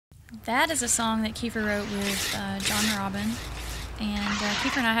That is a song that Kiefer wrote with John Robin. And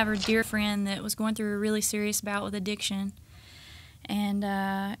Kiefer and I have a dear friend that was going through a really serious bout with addiction. And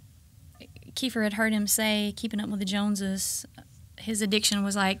Kiefer had heard him say, keeping up with the Joneses, his addiction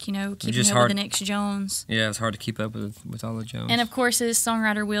was like, you know, keeping up with the next Jones. Yeah, it was hard to keep up with all the Jones. And of course his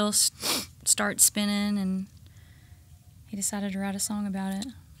songwriter wheels start spinning, and he decided to write a song about it.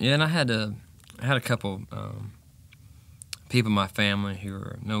 Yeah, and I had a couple people in my family who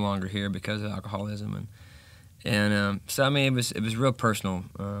are no longer here because of alcoholism, and so I mean it was real personal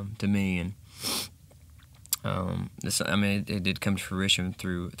to me, and it did come to fruition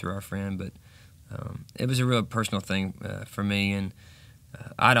through our friend, but it was a real personal thing for me, and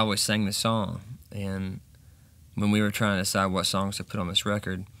I'd always sang the song, and when we were trying to decide what songs to put on this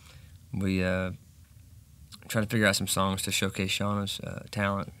record, we tried to figure out some songs to showcase Shauna's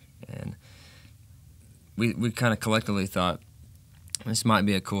talent, and we kind of collectively thought this might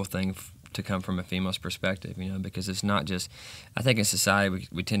be a cool thing to come from a female's perspective, you know, because it's not just, I think in society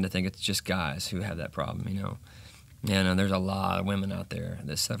we tend to think it's just guys who have that problem, you know, and there's a lot of women out there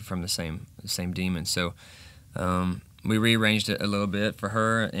that suffer from the same demons. So we rearranged it a little bit for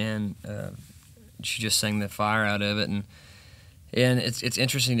her, and she just sang the fire out of it, and it's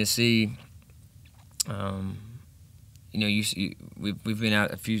interesting to see. You know, we've been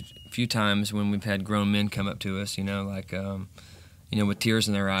out a few times when we've had grown men come up to us, you know, like you know, with tears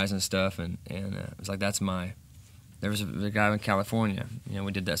in their eyes and stuff, and it was like, there was a guy in California, you know,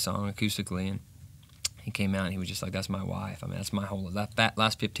 we did that song acoustically, and he came out and he was just like, that's my wife. I mean, that's my whole that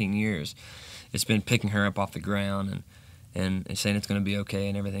last 15 years, it's been picking her up off the ground and saying it's going to be okay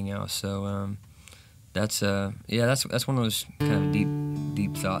and everything else. So that's one of those kind of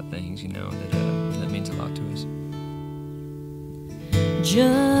deep thought things, you know, that means a lot to us.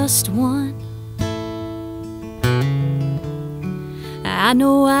 Just one, I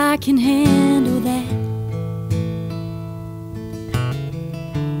know I can handle that.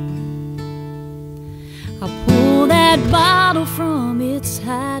 I'll pull that bottle from its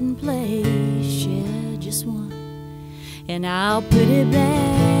hiding place, yeah, just one, and I'll put it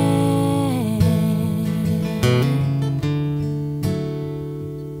back.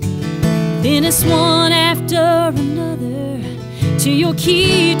 Then it's one after another, till your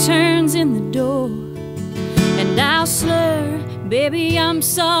key turns in the door, and I'll slur, baby, I'm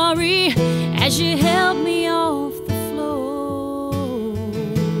sorry, as you help me off the floor.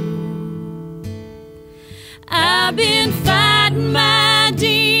 I've been fighting my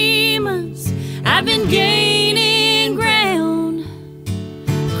demons, I've been gaining ground,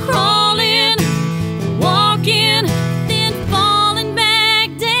 crawling, walking, then falling back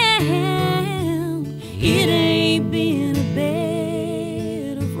down. It ain't been a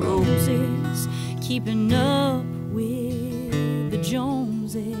bed of roses, keeping up with the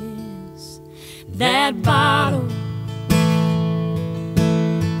Joneses. That bottle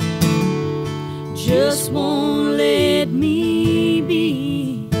just won't let me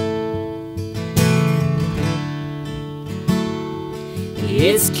be.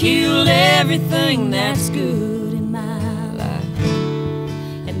 It's killed everything that's good in my life,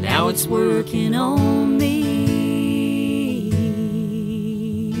 and now it's working on me.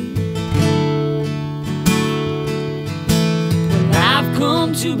 Well, I've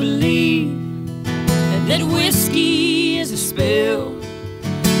come to believe that whiskey is a spell,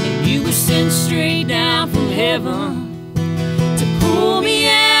 and you were sent straight down from heaven to pull me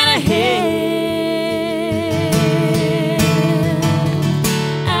out of hell.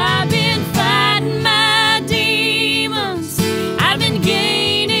 I've been fighting my demons, I've been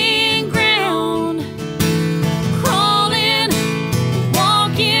gaining ground, crawling,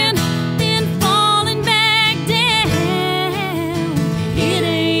 walking, then falling back down. It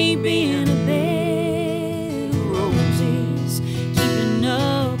ain't been a bed of roses, keeping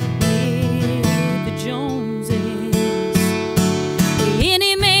up with the Joneses.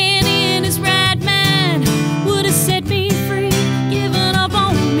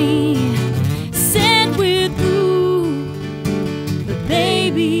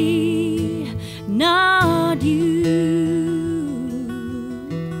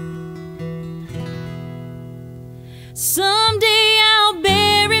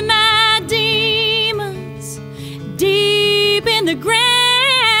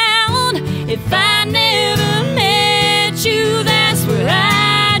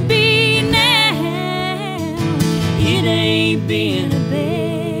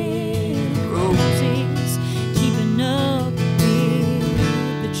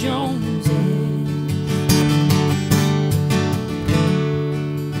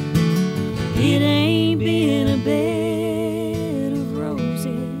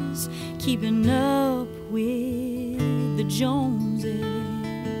 keeping up with the Joneses.